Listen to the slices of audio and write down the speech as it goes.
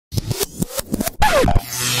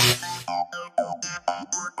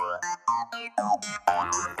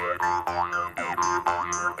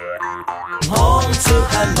home to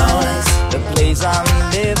Hanoi, the place I'm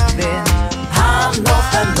living. I'm North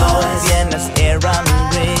Hanoi, Vienna's air I'm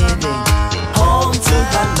breathing. Home to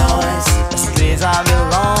Hanoi, the streets I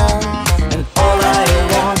belong. And all I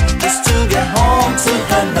want is to get home to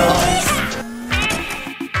Hanoi.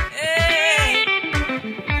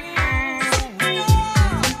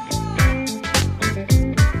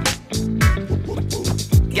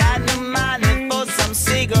 Got no money for some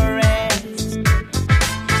cigarettes.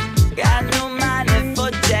 Got no money for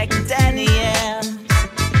Jack Daniels.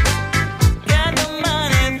 Got no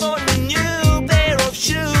money for a new pair of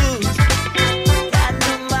shoes. Got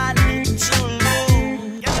no money to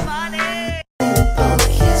lose. Got no money.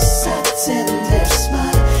 Your satin their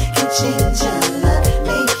smile can change your love,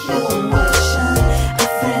 make your world shine. A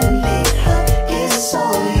friendly hug is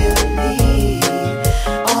all you need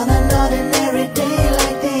on an ordinary day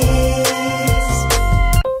like this.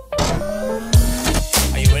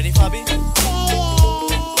 Are you ready, Fabi?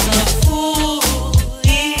 A fool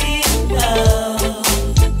in love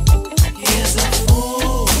is a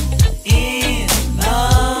fool in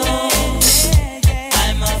love.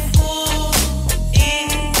 I'm a fool in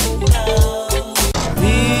love.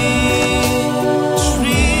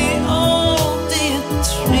 Tree, oh dear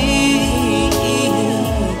tree,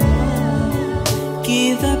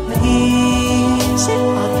 Give a piece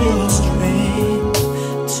of your strength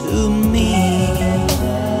to me.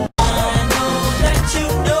 I know that you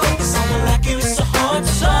know someone like you is so hard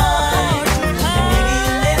to find. And maybe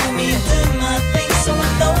you let me do my thing, so I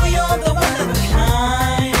know you're the one of a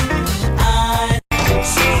kind.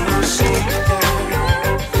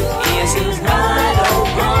 Is it right or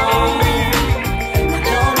wrong? I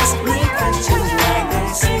don't ask me questions like they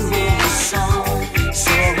sing me a song.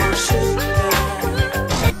 So sugar.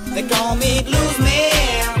 they call me blues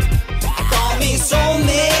man, they call me soul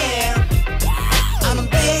man. I'm a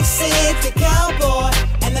big city cowboy,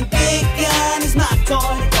 and the big gun is my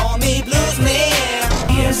toy. They call me blues man.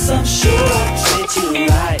 Yes, I'm sure I'll treat you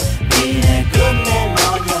right. Being a good man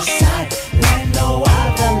on your side, like no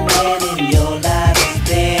other man in your life has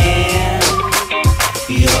been.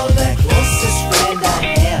 You're the closest friend I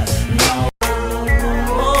have. Now,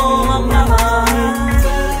 oh my mama,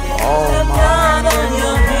 the blood on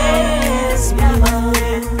your hands, mama.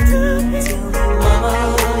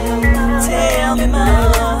 Tell me,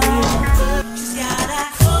 mama. She's got a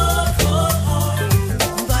cold heart,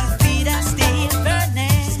 but her feet are still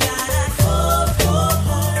burning. She's got a cold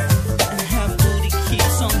heart, and her booty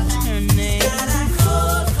keeps on turning. She's got a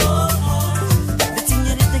cold heart, the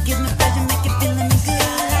señorita gives me pleasure, make it feeling me good.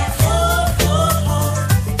 Cold heart,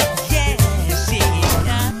 yeah, she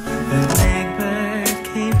got. The blackbird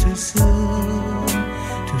came too soon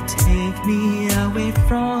to take me away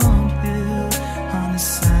from you on a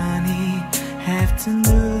sunny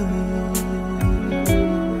afternoon.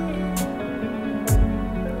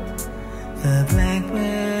 The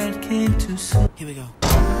blackbird came too soon. Here we go.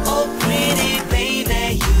 Oh, pretty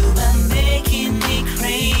baby, you are making me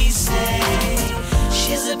crazy.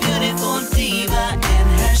 She's a beautiful diva, and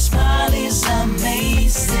her smile is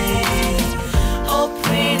amazing. Oh,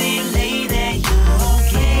 pretty lady,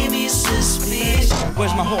 you gave me suspicion.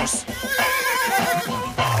 Where's my horse?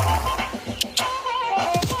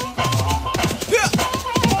 Yeah.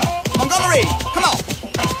 Montgomery, come on.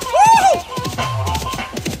 Woo!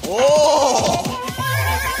 Oh!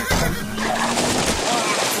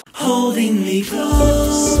 Holding me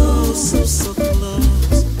close, so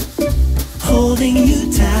close. Holding you